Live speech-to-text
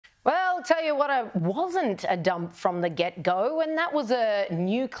Well, I'll tell you what, it wasn't a dump from the get-go, and that was a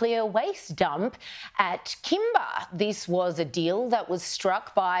nuclear waste dump at Kimba. This was a deal that was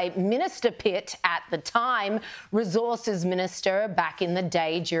struck by Minister Pitt at the time, Resources Minister back in the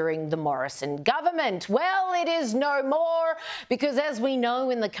day during the Morrison government. Well, it is no more, because as we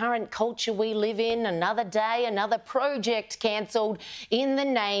know in the current culture we live in, another day, another project cancelled in the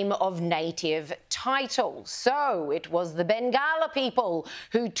name of native title. So it was the Barngarla people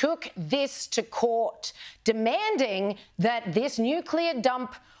who took this to court, demanding that this nuclear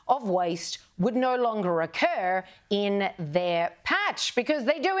dump of waste would no longer occur in their patch, because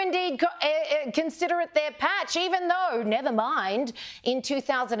they do indeed consider it their patch, even though, never mind, in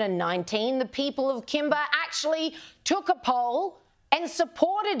 2019 the people of Kimba actually took a poll and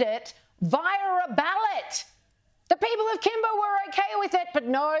supported it via a ballot. The people of Kimba were okay with it, but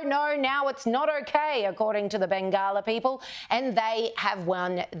no, now it's not okay, according to the Barngarla people, and they have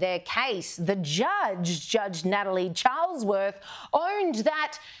won their case. The judge, Judge Natalie Charlesworth, owned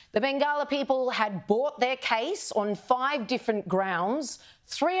that the Barngarla people had bought their case on 5 different grounds.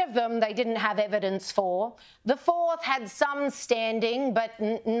 3 of them they didn't have evidence for. The 4th had some standing, but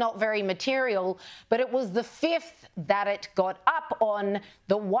not very material. But it was the 5th that it got up on,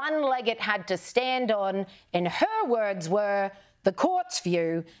 the one leg it had to stand on, and her words were, the court's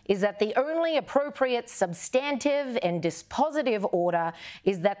view is that the only appropriate substantive and dispositive order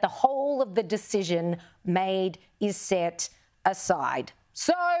is that the whole of the decision made is set aside.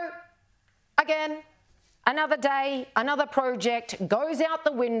 So, again, another day, another project goes out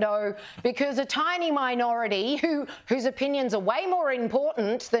the window because a tiny minority whose opinions are way more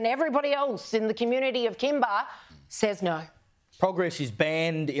important than everybody else in the community of Kimba says no. Progress is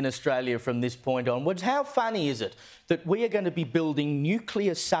banned in Australia from this point onwards. How funny is it that we are going to be building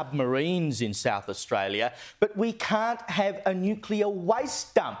nuclear submarines in South Australia, but we can't have a nuclear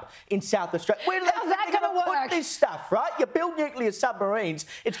waste dump in South Australia? How's that going to work? Put this stuff, right? You build nuclear submarines,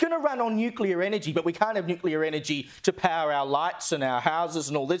 it's going to run on nuclear energy, but we can't have nuclear energy to power our lights and our houses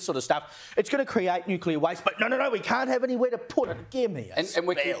and all this sort of stuff. It's going to create nuclear waste, but no, we can't have anywhere to put it. Give me a And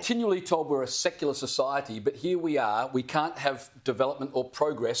we're continually told we're a secular society, but here we are. We can't have development or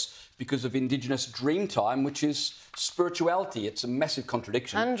progress because of Indigenous Dreamtime, which is spirituality. It's a massive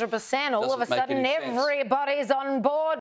contradiction. 100%. All of a sudden, everybody's on board.